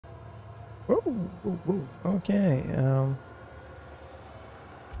Whoa. Okay.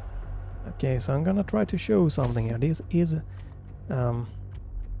 Okay, so I'm gonna try to show something here. This is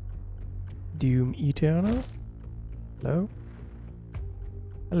Doom Eternal. Hello?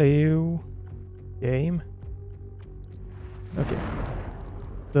 Hello? Game? Okay.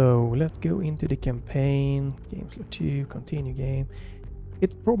 So, let's go into the campaign. Game slot 2, continue game.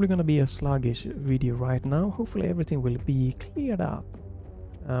 It's probably gonna be a sluggish video right now. Hopefully everything will be cleared up.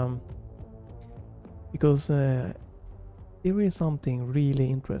 Because there is something really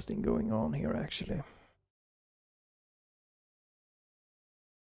interesting going on here, actually.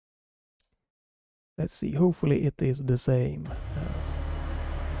 Let's see, hopefully it is the same.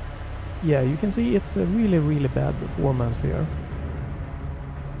 Yeah, you can see it's a really bad performance here.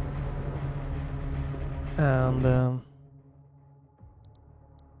 And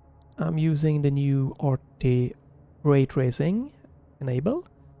I'm using the new RT ray tracing enabled.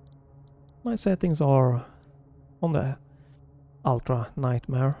 My settings are on the ultra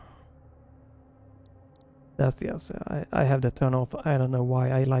nightmare. That's yes, I have that turn off. I don't know why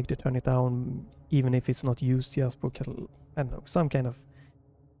I like to turn it down even if it's not used, just because I don't know, some kind of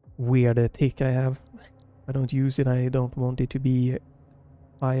weird tick I have. I don't use it, I don't want it to be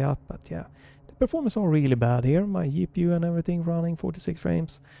high up, but yeah. The performance are really bad here. My GPU and everything running 46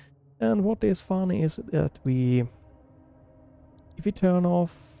 frames. And what is fun is that if we turn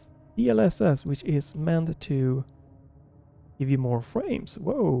off DLSS, which is meant to give you more frames.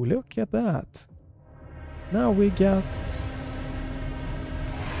 Whoa, look at that. Now we get...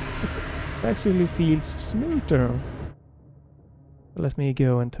 It actually feels smoother. Let me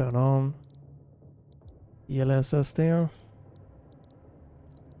go and turn on DLSS there.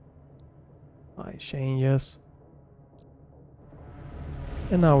 High changes.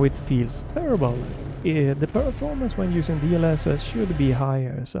 And now it feels terrible. The performance when using DLSS should be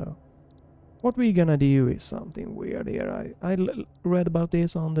higher, so what we're gonna do is something weird here. I read about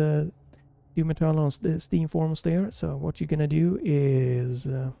this on the Doom Eternal on the Steam forums there. So what you're gonna do is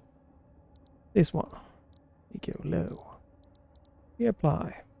this one. We go low. We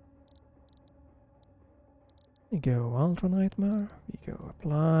apply. We go Ultra Nightmare. We go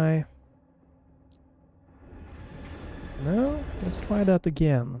apply. No, let's try that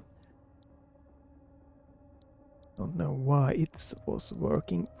again. Don't know why it was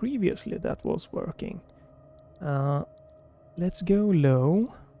working previously. That was working. Let's go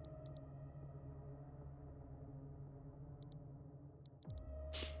low.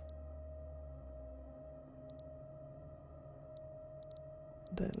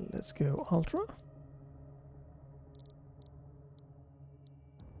 Then let's go ultra.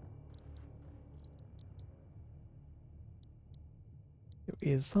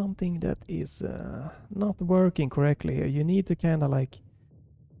 There is something that is not working correctly here. You need to kind of like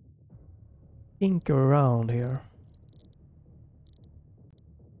tinker around here.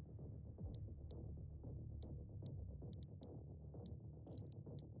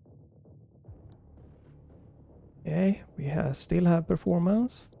 Okay, we still have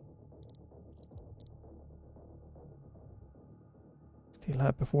performance. Still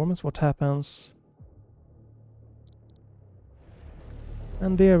have performance. What happens?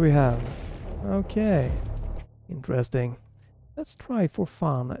 And there we have. Okay, interesting. Let's try for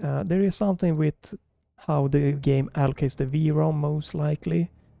fun. There is something with how the game allocates the VRAM most likely.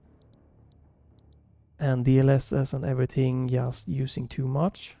 And DLSS and everything just using too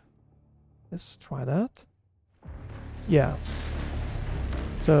much. Let's try that. Yeah.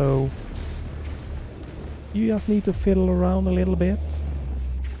 So you just need to fiddle around a little bit.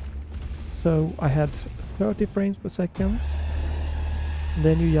 So I had 30 frames per second.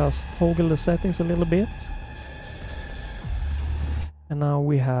 Then you just toggle the settings a little bit. And now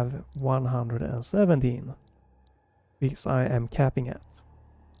we have 117, because I am capping at.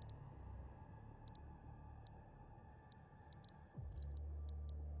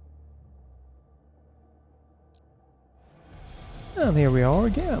 And here we are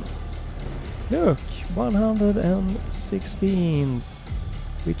again. Look, 116,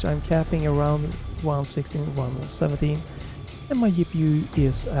 which I'm capping around 116, 117. And my GPU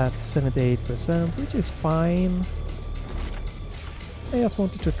is at 78%, which is fine. I just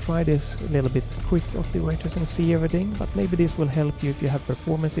wanted to try this a little bit quick off the ray tracing and see everything, but maybe this will help you if you have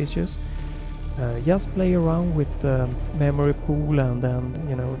performance issues. Just play around with the memory pool and then,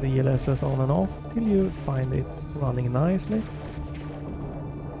 you know, the DLSS on and off till you find it running nicely.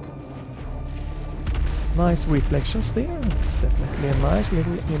 Nice reflections there. It's definitely a nice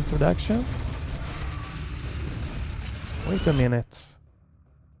little introduction. Wait a minute.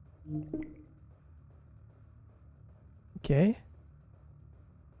 Okay.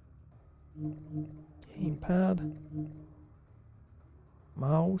 Gamepad.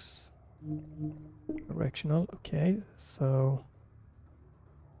 Mouse. Directional. Okay, so...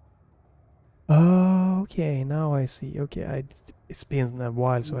 Okay, now I see. Okay, it's been a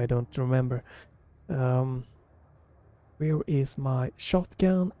while, so I don't remember. Where is my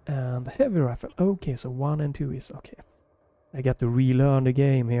shotgun and heavy rifle? Okay, so 1 and 2 is okay. I got to relearn the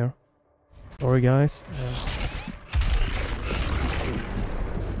game here. Sorry, guys.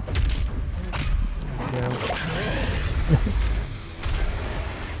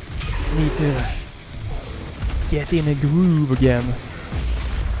 Need to get in a groove again.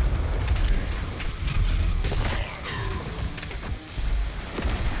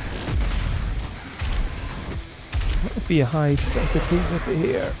 Might be a high sensitivity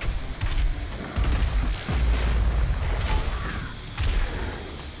here.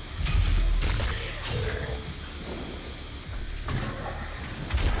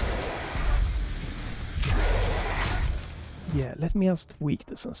 Yeah, let me just tweak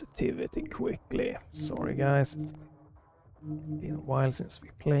the sensitivity quickly. Sorry guys, it's been a while since we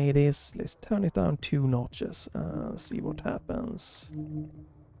played this. Let's turn it down 2 notches, see what happens.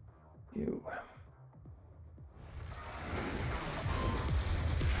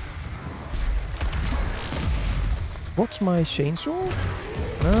 What's my chainsaw?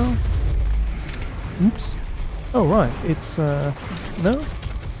 No? Oops. Oh right, it's no?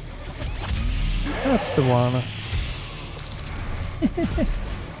 That's the one.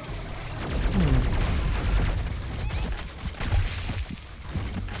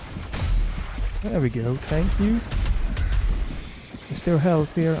 There we go, thank you. Is there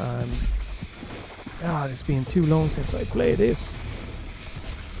health here? It's been too long since I played this.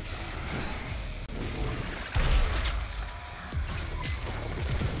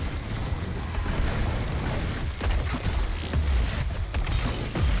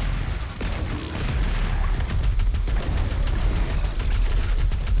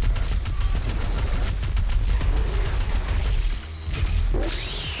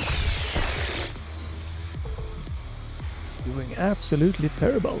 Doing absolutely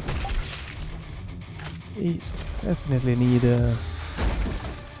terrible. Jesus, definitely need to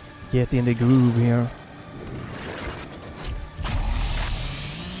get in the groove here.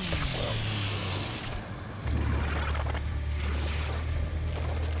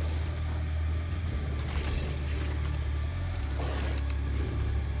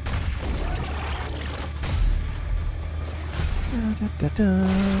 Da, da, da, da.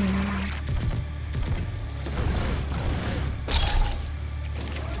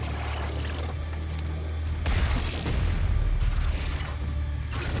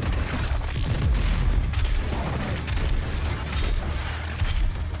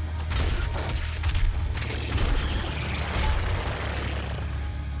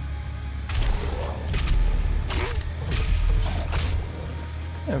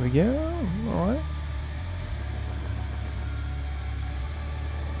 There we go, alright.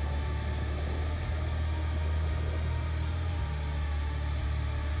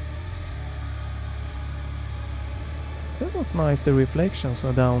 That was nice, the reflections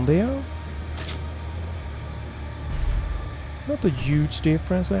are down there. Not a huge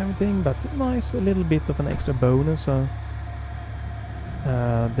difference or anything, but nice, a little bit of an extra bonus. So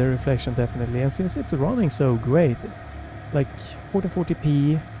the reflection definitely, and since it's running so great, like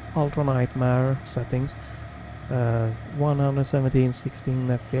 1440p Ultra Nightmare settings, 117 16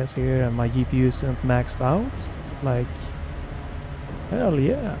 FPS here, and my GPU isn't maxed out. Like, hell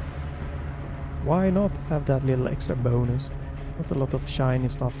yeah, why not have that little extra bonus? Not a lot of shiny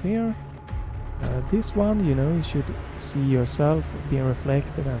stuff here. This one, you know, you should see yourself being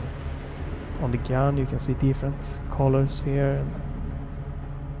reflected, and on the gun you can see different colors here, and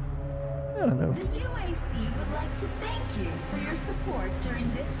I don't know. The UAC would like to thank you for your support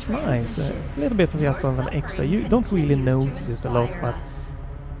during this It's nice, a transition. little bit of just of an extra. You don't really notice it a lot, but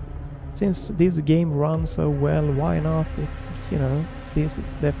since this game runs so well, why not? It's, you know, this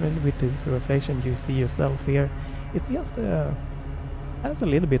is definitely with this reflection you see yourself here. It's just has a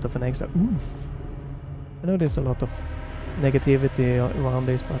little bit of an extra oomph. I know there's a lot of negativity around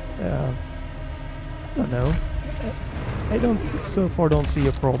this, but I don't know. I don't so far don't see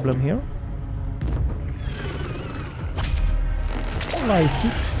a problem here. I like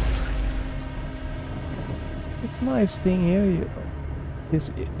it. It's nice thing here.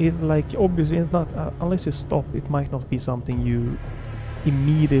 This is like, obviously it's not unless you stop, it might not be something you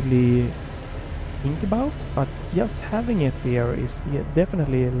immediately think about, but just having it there is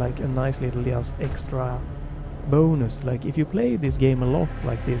definitely like a nice little just extra bonus. Like if you play this game a lot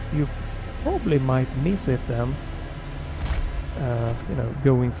like this, you probably might miss it then, you know,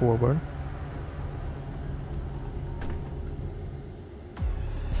 going forward.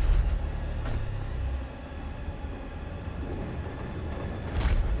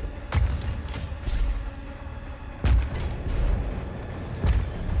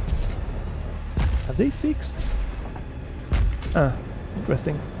 Have they fixed? Ah,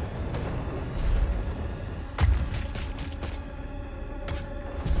 interesting.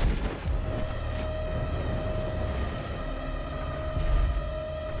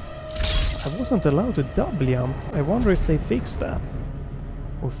 I wasn't allowed to double jump. I wonder if they fixed that.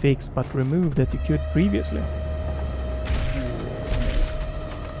 Or fixed but removed that you could previously.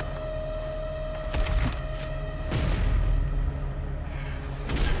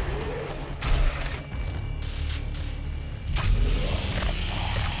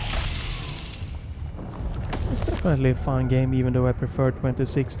 It's definitely a fun game, even though I prefer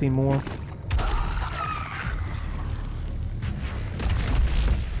 2016 more.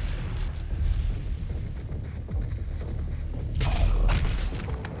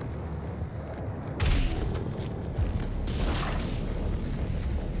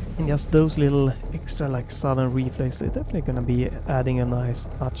 And just those little extra like sudden reflex, they're definitely gonna be adding a nice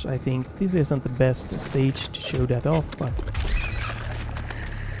touch. I think this isn't the best stage to show that off, but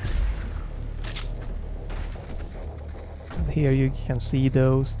here you can see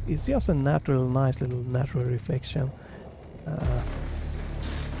those. It's just a natural, nice little natural reflection.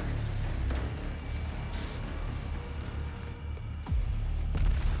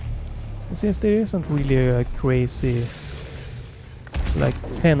 And since there isn't really a crazy like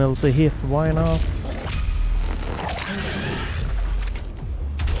penalty hit, why not?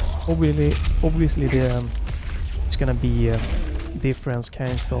 Obviously it's gonna be different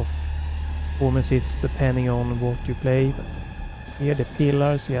kinds of performance hits depending on what you play, but here the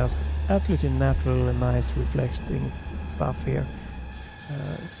pillars, just absolutely natural and nice reflecting stuff here.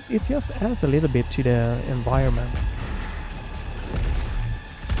 It just adds a little bit to the environment.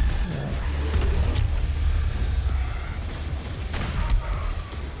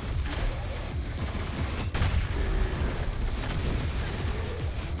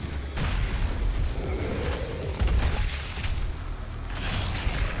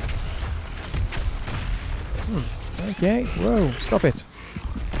 Okay, whoa, stop it.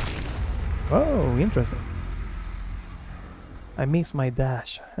 Whoa, interesting. I missed my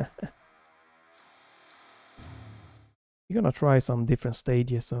dash. We're gonna try some different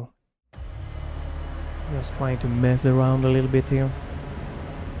stages, so just trying to mess around a little bit here.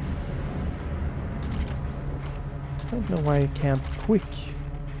 I don't know why I can't quick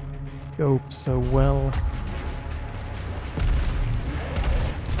scope so well.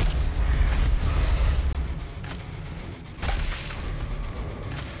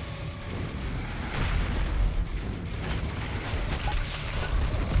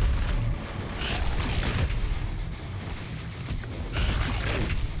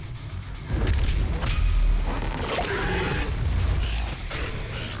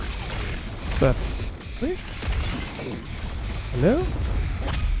 But wait. Hello?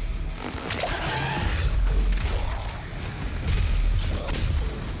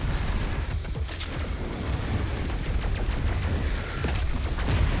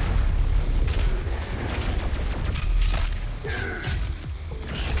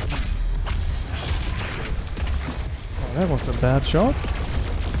 Oh, that was a bad shot.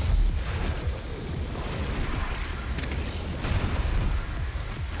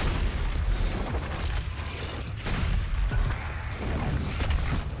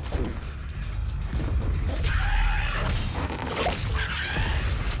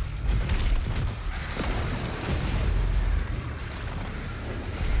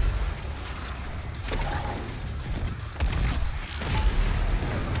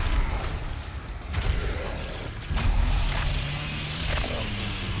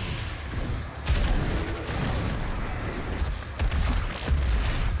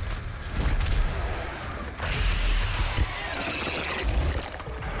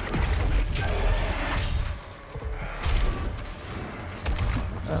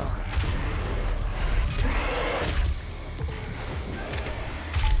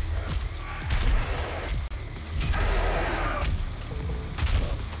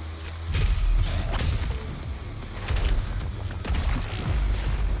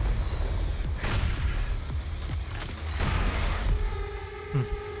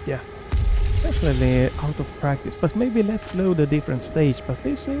 Yeah, definitely out of practice, but maybe let's load a different stage. But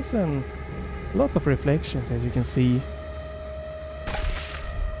this is a lot of reflections, as you can see.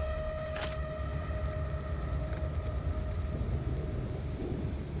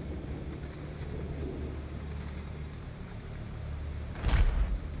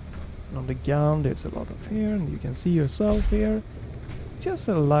 And on the gun, there's a lot of here, and you can see yourself here. It's just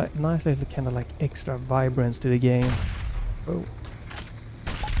a nice little kind of like extra vibrance to the game. Oh.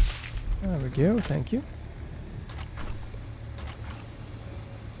 There we go, thank you.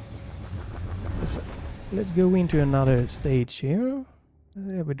 The let's go into another stage here.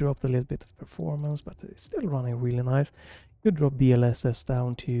 We dropped a little bit of performance, but it's still running really nice. You drop DLSS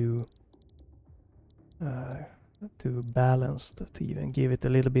down to balanced to even give it a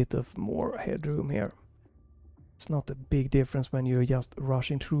little bit of more headroom here. It's not a big difference when you're just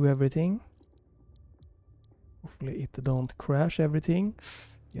rushing through everything. Hopefully it don't crash everything.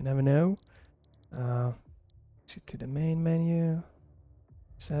 You never know. To the main menu.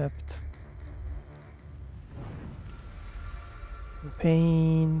 Accept.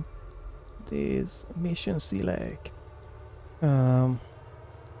 Paint. This mission select.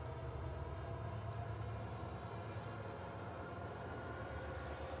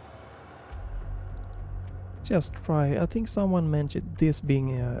 Just try. I think someone mentioned this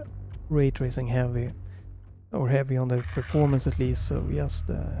being ray tracing heavy, or heavy on the performance at least. So just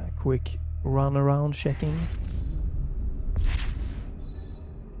a quick run around checking.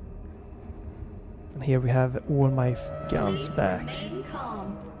 And here we have all my guns Please back. remain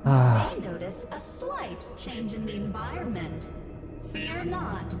calm. Ah. You may notice a slight change in the environment. Fear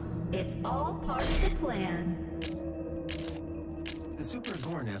not. It's all part of the plan. The Super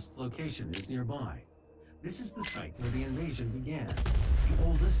Gore Nest location is nearby. This is the site where the invasion began. The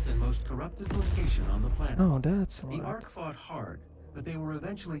oldest and most corrupted location on the planet. Oh, that's The right. Ark fought hard, but they were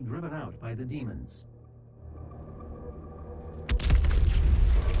eventually driven out by the demons.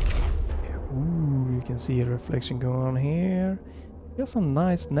 Ooh, you can see a reflection going on here. Just some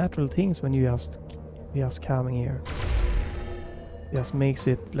nice natural things when you just coming here. Just makes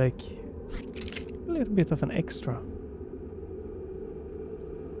it like a little bit of an extra.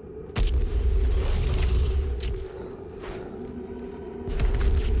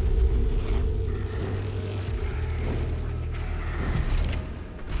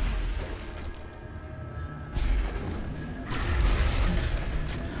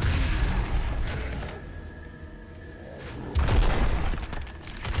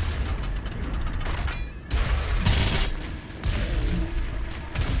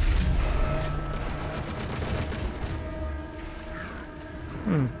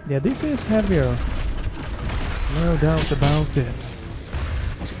 Yeah, this is heavier. No doubt about it.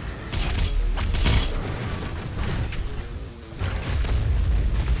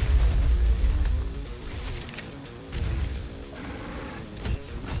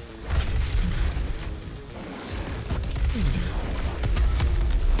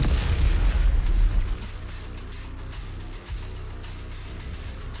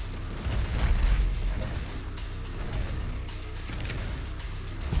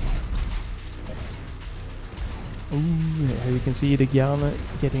 Ooh, yeah, you can see the gun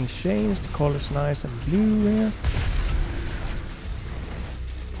getting changed. The color's nice and blue here.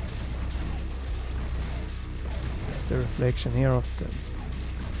 That's the reflection here of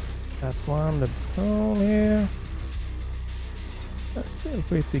that one, the bone here. That's still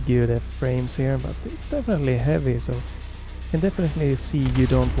pretty good frames here, but it's definitely heavy, so you can definitely see you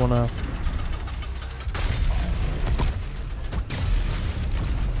don't wanna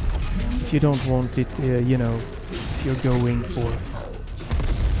you don't want it, you know, if you're going for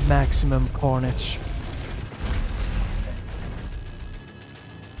maximum carnage.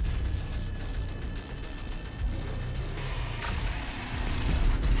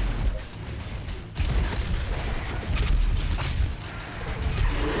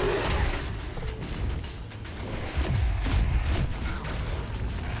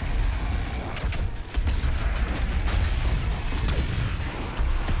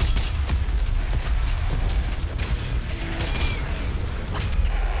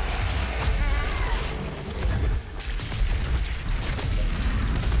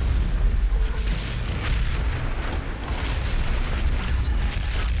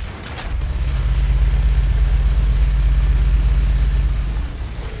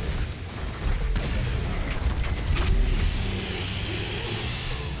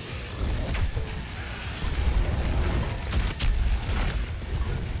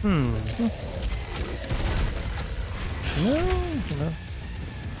 No, that's...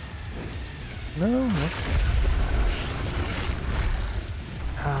 No, not...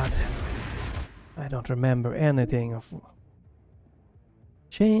 God, I don't remember anything of...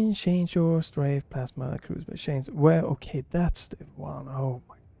 Change your strafe plasma cruise by change. Well, okay, that's the one. Oh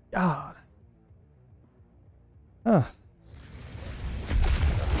my God. Ah.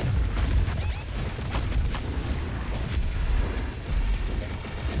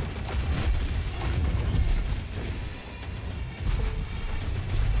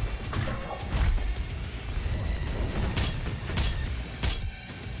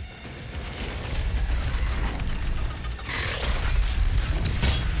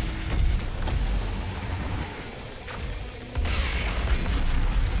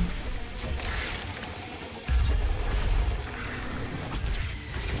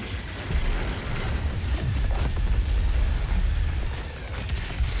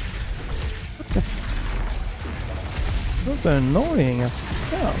 Those are annoying as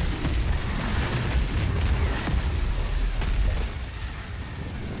hell.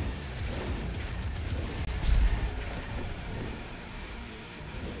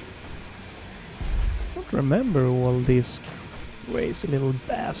 I don't remember all these crazy little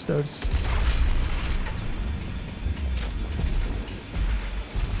bastards.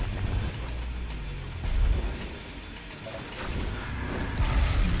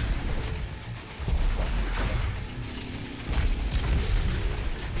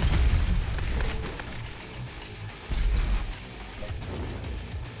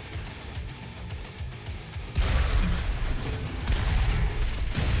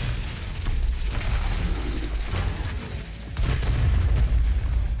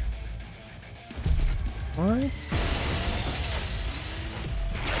 Right.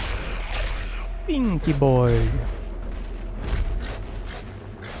 Pinky boy.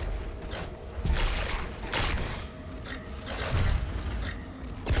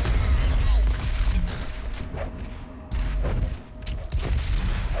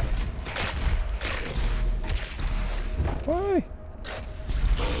 Why?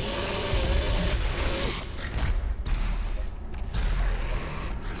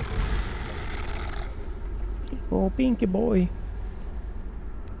 Oh, Pinky boy.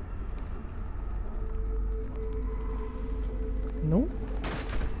 No.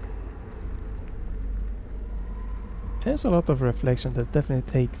 There's a lot of reflection that definitely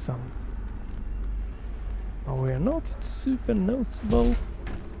takes some. Oh, we're not super noticeable.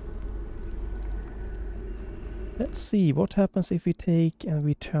 Let's see what happens if we take and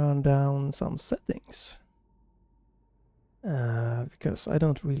we turn down some settings. Because I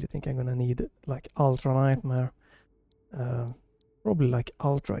don't really think I'm gonna need like Ultra Nightmare. Probably like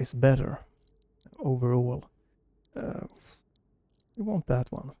Ultra is better overall. We want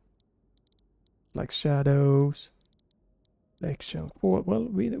that one. Like shadows, reflection. Well,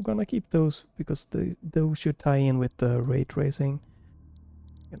 we're gonna keep those because those should tie in with the ray tracing.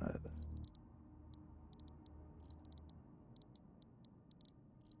 You know.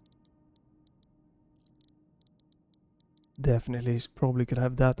 Definitely probably could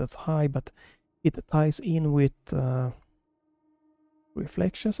have that as high, but it ties in with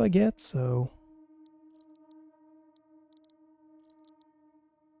reflections I get, so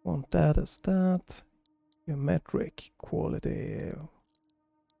want that as that. Geometric quality.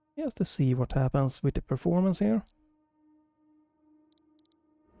 Just to see what happens with the performance here.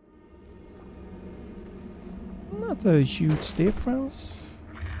 Not a huge difference.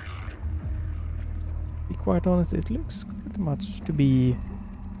 To be quite honest, it looks pretty much to be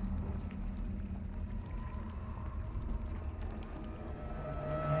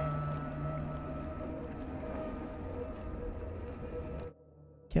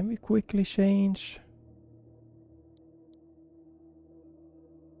Can we quickly change?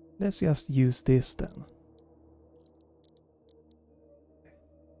 Let's just use this then.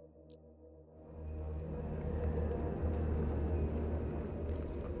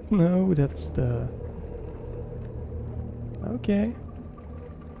 No, that's the... Okay.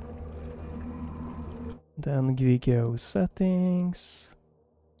 Then we go settings.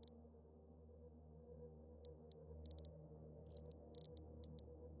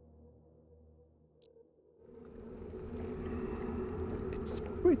 It's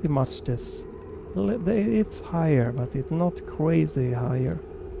pretty much this. It's higher, but it's not crazy higher.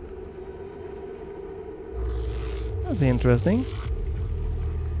 That's interesting.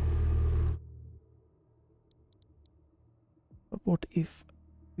 But what if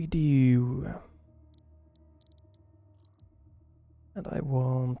we do... And I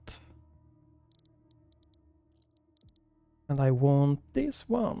want this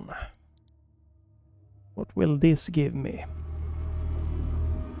one. What will this give me?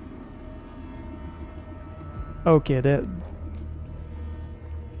 Okay,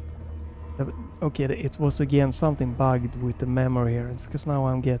 okay, it was again something bugged with the memory here. It's because now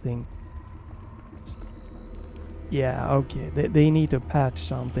I'm getting... Yeah, okay, they need to patch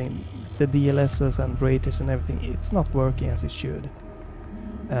something. The DLSS and rates and everything, it's not working as it should.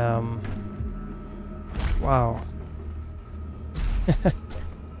 Wow.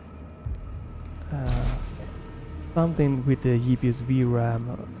 Something with the GPU's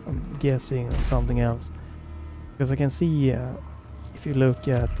VRAM, I'm guessing, or something else. Because I can see, if you look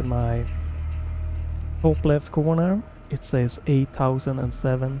at my top left corner, it says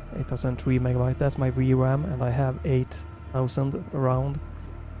 8003 megabyte. That's my VRAM, and I have 8000 around.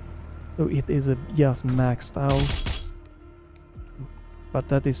 So it is just maxed out. But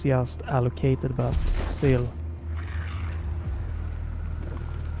that is just allocated, but still.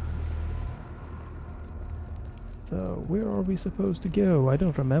 So, where are we supposed to go? I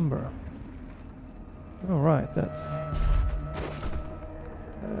don't remember. Alright, that's...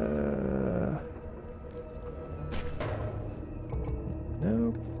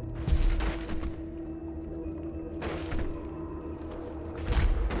 Nope.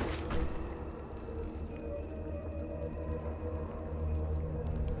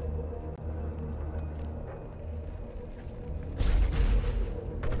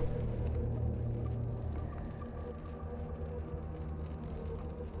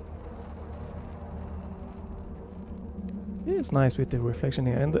 It's nice with the reflection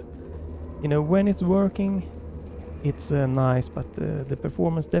here, and you know, when it's working it's nice, but the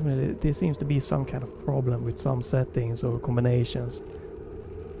performance definitely, there seems to be some kind of problem with some settings or combinations.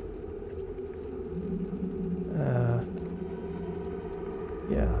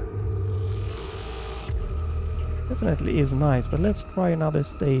 Yeah, definitely is nice, but let's try another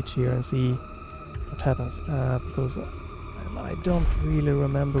stage here and see what happens, because I don't really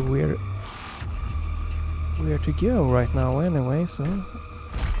remember where to go right now anyway, so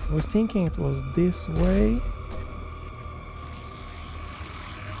I was thinking it was this way,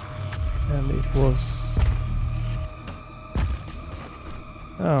 and it was...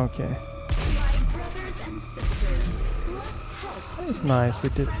 okay. It's nice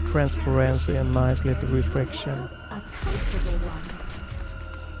with the transparency and nice little reflection. A comfortable one.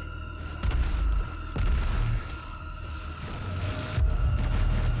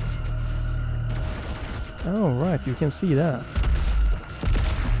 Oh right, you can see that.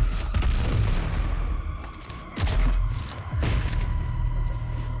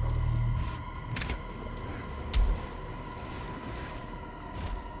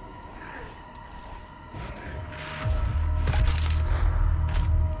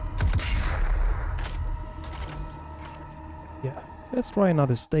 Yeah, let's try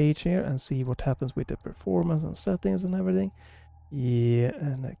another stage here and see what happens with the performance and settings and everything. Yeah,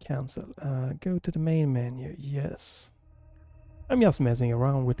 and cancel. Go to the main menu. Yes. I'm just messing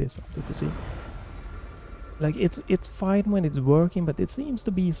around with this to see. Like, it's fine when it's working, but it seems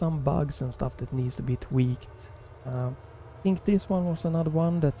to be some bugs and stuff that needs to be tweaked. I think this one was another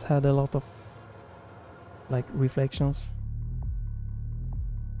one that had a lot of like reflections.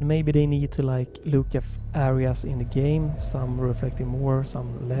 Maybe they need to like look at areas in the game, some reflecting more,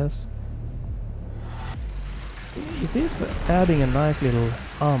 some less. It is adding a nice little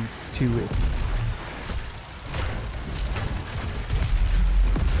umph to it.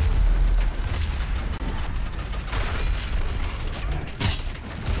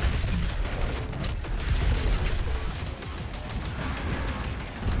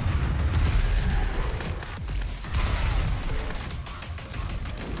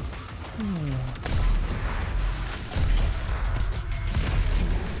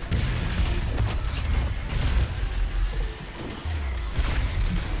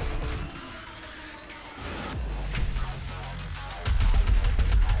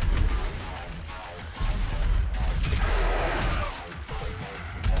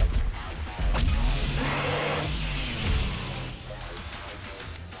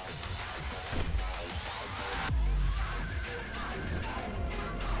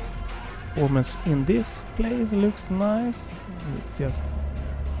 Performance in this place looks nice. It's just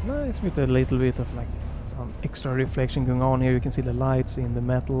nice with a little bit of like some extra reflection going on here. You can see the lights in the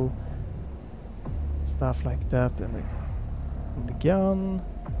metal, stuff like that, and the gun.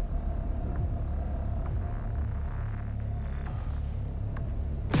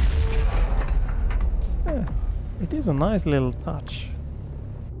 It is a nice little touch,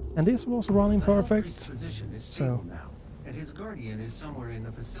 and this was running perfect. Position is So stable now, and his guardian is somewhere in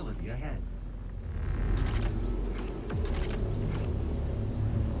the facility ahead.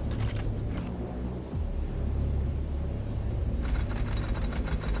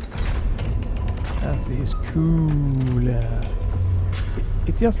 that is cool.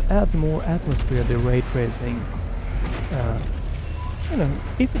 It just adds more atmosphere, the ray tracing. You know,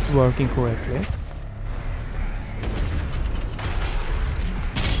 if it's working correctly.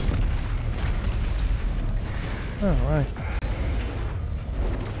 Alright.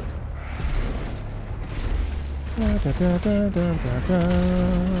 Da, da, da, da, da, da.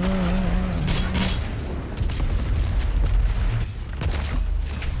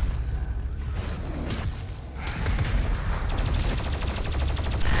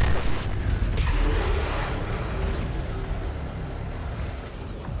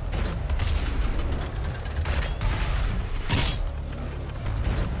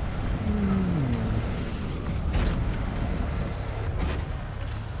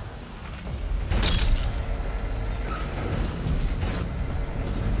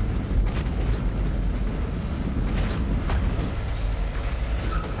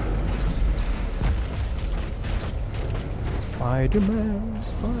 Spider-Man,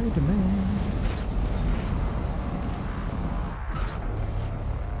 Spider-Man.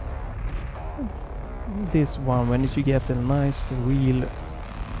 This one, when did you get a nice real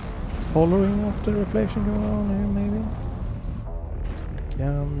coloring of the reflection going on here, maybe?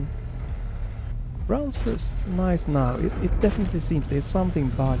 Runs is nice now. It definitely seems there's something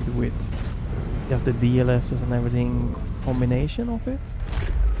bugged with just the DLSS and everything combination of it.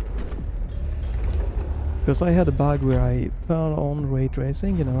 Because I had a bug where I turned on ray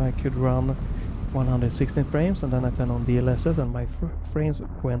tracing, you know, I could run 116 frames and then I turned on DLSS and my frames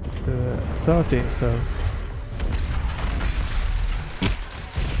went to 30, so...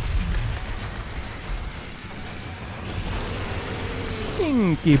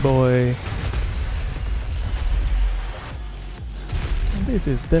 Inky boy! This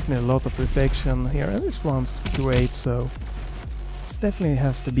is definitely a lot of reflection here, and this one's great, so... It definitely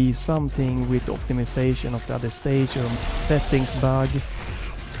has to be something with optimization of the other stage or settings bug.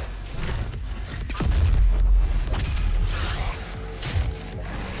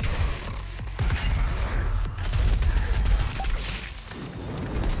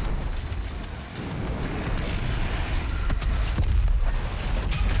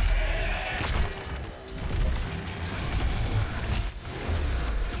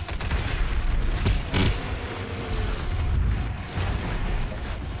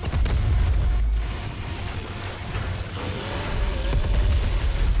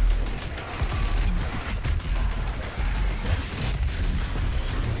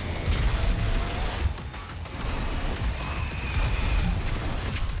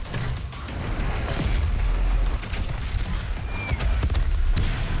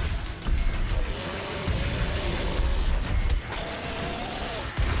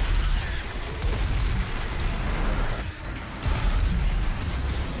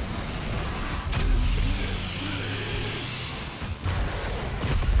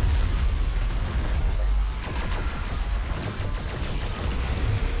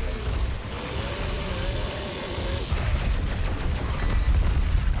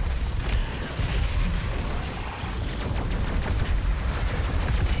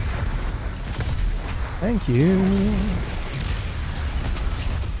 Thank you.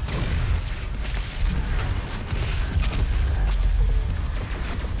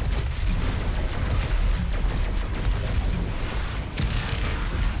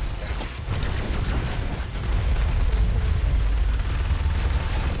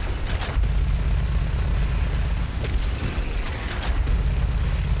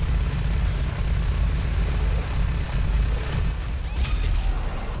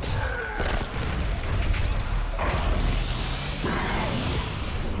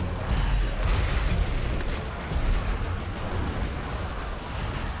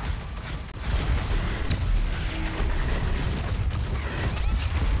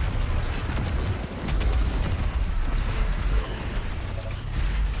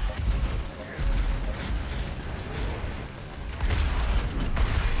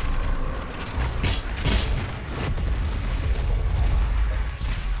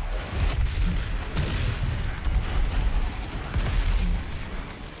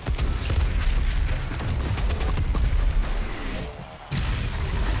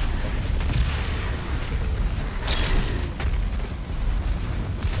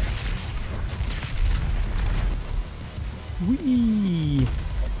 Wee!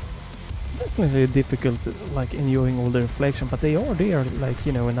 Definitely difficult, like enjoying all the reflection, but they are there, like,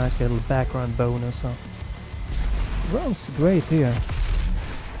 you know, a nice little background bonus. So runs great here.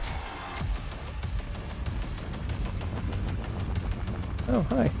 Oh,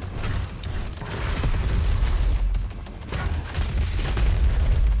 hi.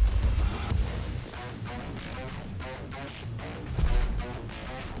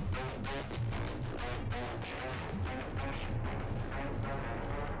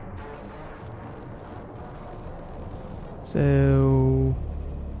 So,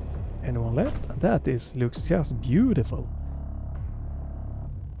 anyone left? That looks just beautiful.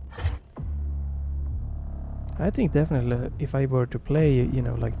 I think definitely if I were to play, you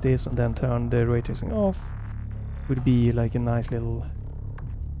know, like this and then turn the ray tracing off, would be like a nice little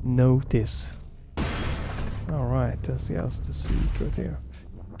notice. Alright, that's just the secret here.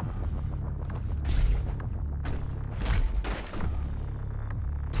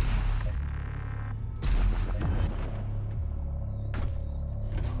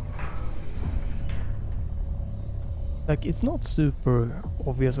 Like, it's not super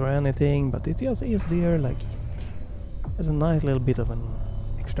obvious or anything, but it just is there, like, there's a nice little bit of an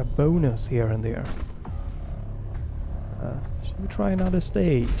extra bonus here and there. Should we try another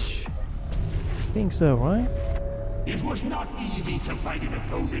stage? I think so, right? It was not easy to fight an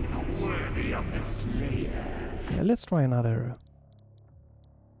opponent worthy of the Slayer. Yeah, let's try another.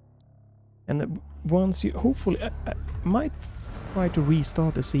 And once you, hopefully, I might try to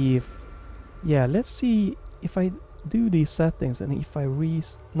restart to see if, yeah, let's see if I do these settings and if I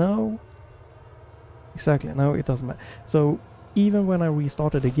no, exactly, no, it doesn't matter. So even when I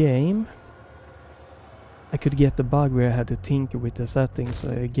restarted the game, I could get the bug where I had to tinker with the settings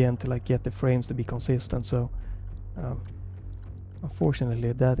again to like get the frames to be consistent. So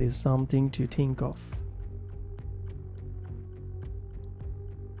unfortunately, that is something to think of.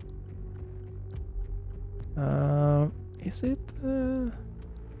 Is it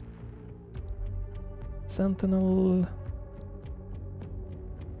Sentinel?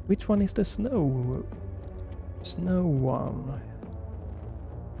 Which one is the snow one?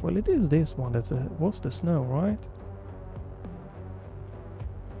 Well, it is this one that was the snow, right?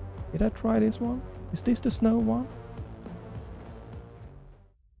 Did I try this one? Is this the snow one?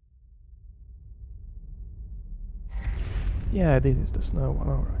 Yeah, this is the snow one,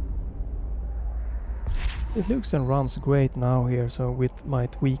 alright. It looks and runs great now here, so with my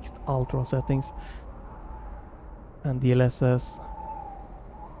tweaked ultra settings and DLSS.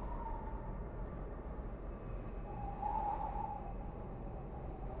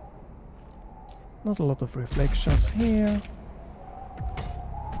 Not a lot of reflections here.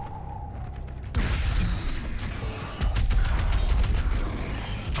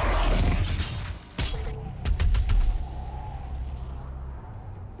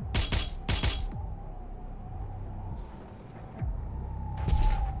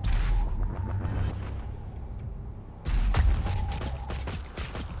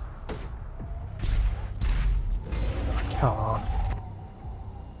 Come on.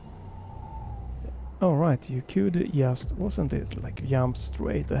 Alright, you could just, wasn't it, like jump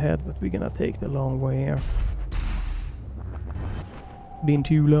straight ahead, but we're gonna take the long way here. Been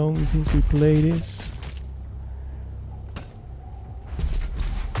too long since we played this.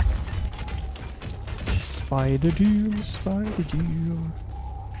 Spider Doom, Spider Doom.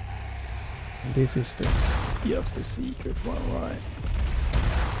 And this is just the secret one, right?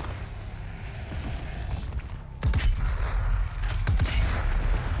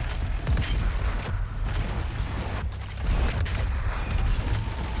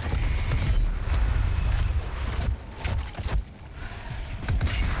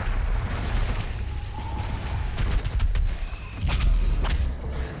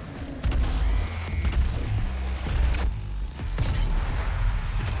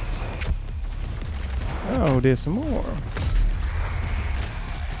 Oh, there's more.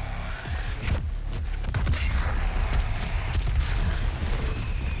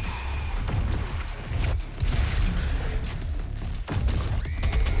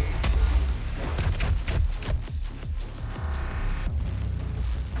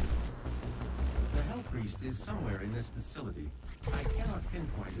 The Hell Priest is somewhere in this facility. I cannot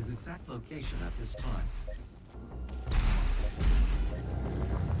pinpoint his exact location at this time.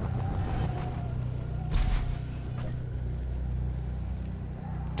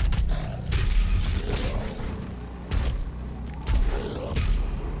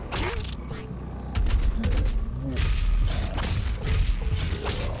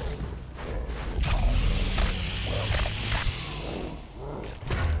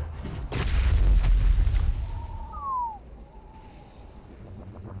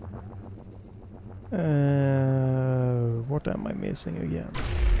 What am I missing again?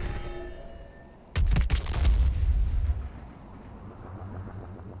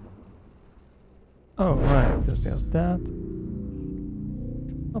 Oh, right, that's just that.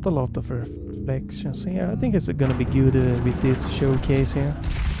 Not a lot of reflections here. I think it's gonna be good with this showcase here.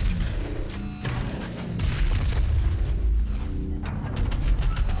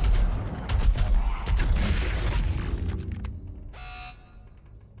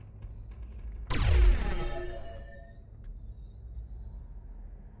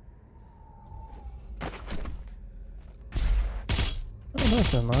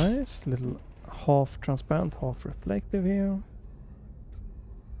 That's a nice little half transparent, half reflective here.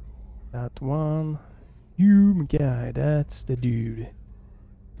 That one. You guy, that's the dude.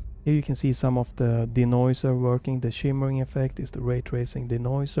 Here you can see some of the denoiser working. The shimmering effect is the ray tracing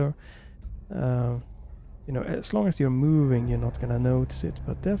denoiser. You know, as long as you're moving, you're not gonna notice it,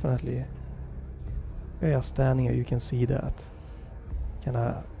 but definitely, yeah, standing here, you can see that kind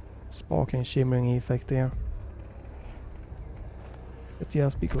of sparkling, shimmering effect there. It's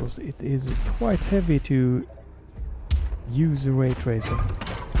just because it is quite heavy to use ray tracing.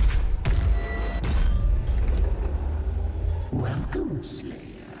 Welcome, Slayer.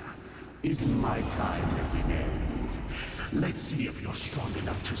 Is my time at an end? Let's see if you're strong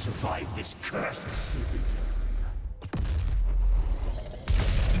enough to survive this cursed city.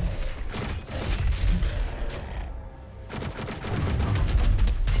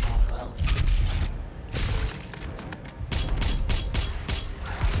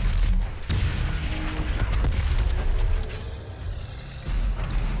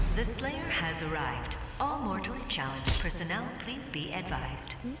 The Slayer has arrived. All mortally challenged personnel, please be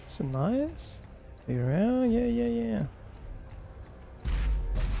advised. It's nice. Yeah.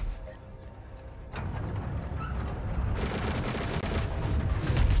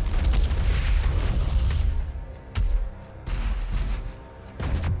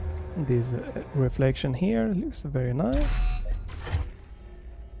 This reflection here looks very nice.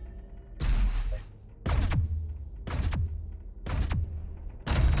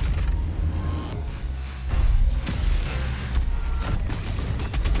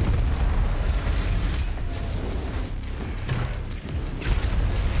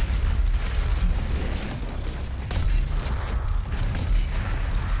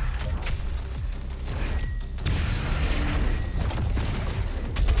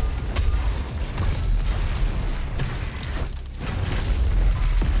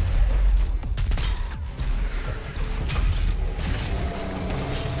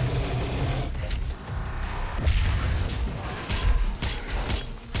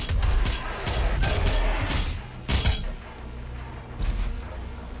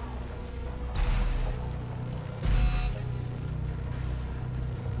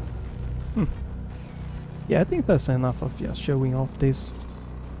 Yeah, I think that's enough of just showing off this.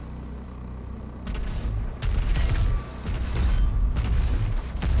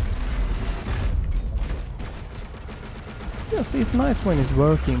 Yes, it's nice when it's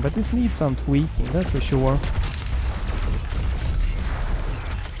working, but this needs some tweaking, that's for sure.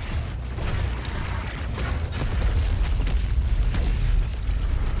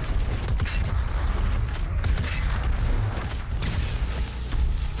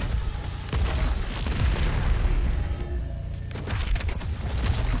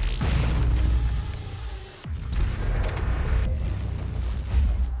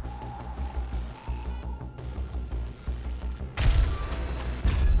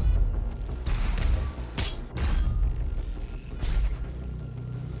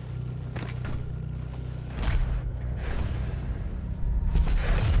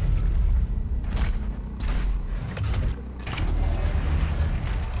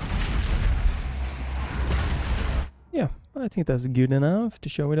 Yeah, I think that's good enough to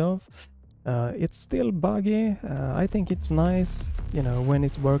show it off. It's still buggy. I think it's nice, you know, when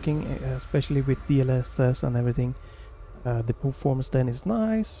it's working, especially with DLSS and everything. The performance then is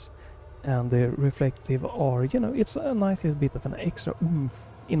nice, and the reflective are, you know, it's a nice little bit of an extra oomph,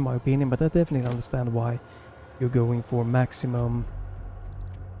 in my opinion, but I definitely understand why you're going for maximum,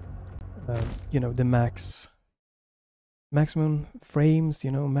 you know, the maximum frames,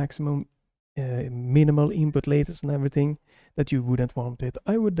 you know, maximum minimal input latest and everything, that you wouldn't want it.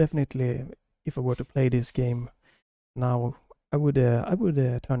 I would definitely, if I were to play this game now, I would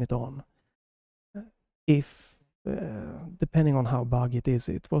turn it on. If depending on how buggy it is,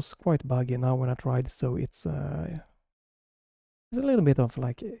 it was quite buggy now when I tried, so it's a little bit of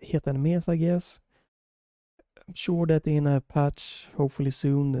like hit and miss, I guess. I'm sure that in a patch, hopefully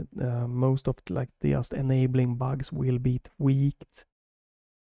soon, most of like just enabling bugs will be tweaked.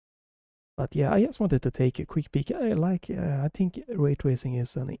 But yeah, I just wanted to take a quick peek. I think ray tracing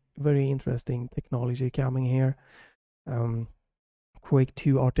is a very interesting technology coming here. Quake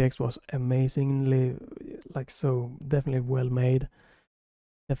 2 RTX was amazingly, like, so definitely well made.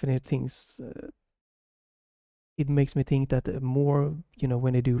 Definitely things. It makes me think that more, you know,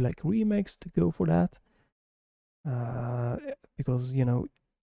 when they do like remakes, to go for that. Because, you know,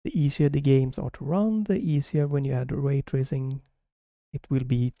 the easier the games are to run, the easier when you add ray tracing it will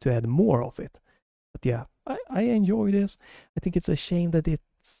be to add more of it. But yeah, I enjoy this. I think it's a shame that it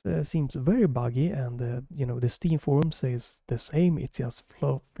seems very buggy, and you know, the Steam forum says the same. It's just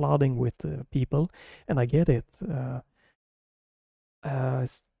flooding with people, and I get it.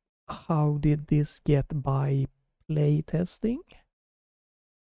 How did this get by play testing?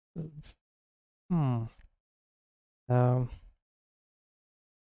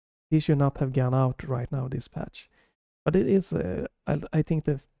 This should not have gone out right now, this patch. But it is, I think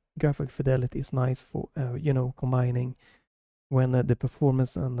the graphic fidelity is nice for, you know, combining when the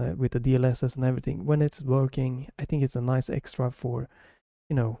performance and with the DLSS and everything, when it's working. I think it's a nice extra for,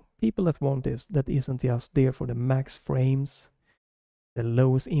 you know, people that want this, that isn't just there for the max frames, the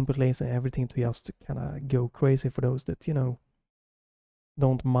lowest input layers and everything, to just kind of go crazy for those that, you know,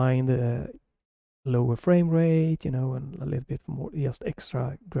 don't mind lower frame rate, you know, and a little bit more just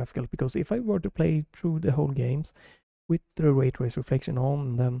extra graphical. Because if I were to play through the whole games with the ray trace reflection on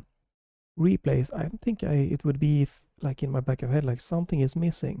and then replays, I think it would be like in my back of head, like something is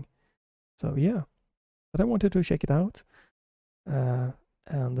missing. So yeah, but I wanted to check it out.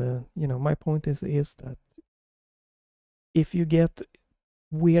 You know, my point is that if you get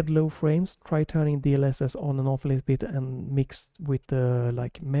weird low frames, try turning DLSS on and off a little bit and mixed with the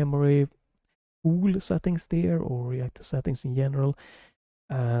like memory pool settings there, or like the settings in general,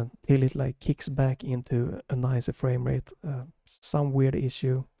 till it like kicks back into a nicer frame rate. Some weird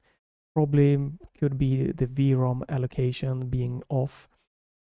issue probably could be the VRAM allocation being off,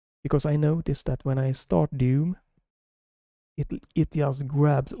 because I noticed that when I start Doom, it just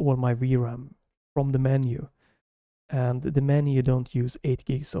grabs all my VRAM from the menu, and the menu don't use 8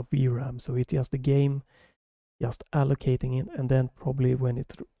 gigs of VRAM, so it's just the game just allocating it, and then probably when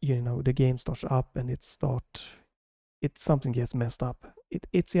it, you know, the game starts up and something gets messed up.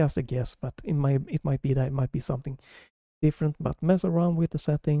 It's just a guess, but it might be that it might be something different. But mess around with the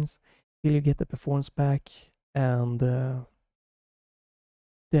settings till you get the performance back, and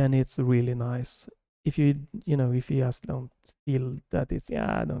then it's really nice. If you just don't feel that it's,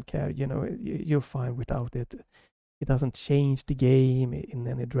 I don't care, you know, you're fine without it. It doesn't change the game in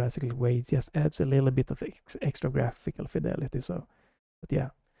any drastic way. It just adds a little bit of extra graphical fidelity. So, but yeah,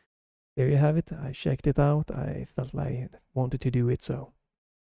 there you have it. I checked it out. I felt like I wanted to do it, so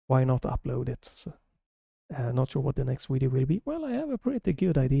why not upload it? So, not sure what the next video will be. Well, I have a pretty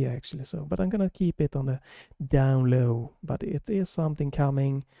good idea actually. So, but I'm gonna keep it on the down low. But it is something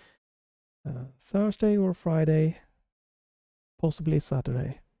coming Thursday or Friday, possibly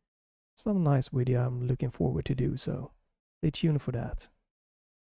Saturday. Some nice video I'm looking forward to do, so stay tuned for that.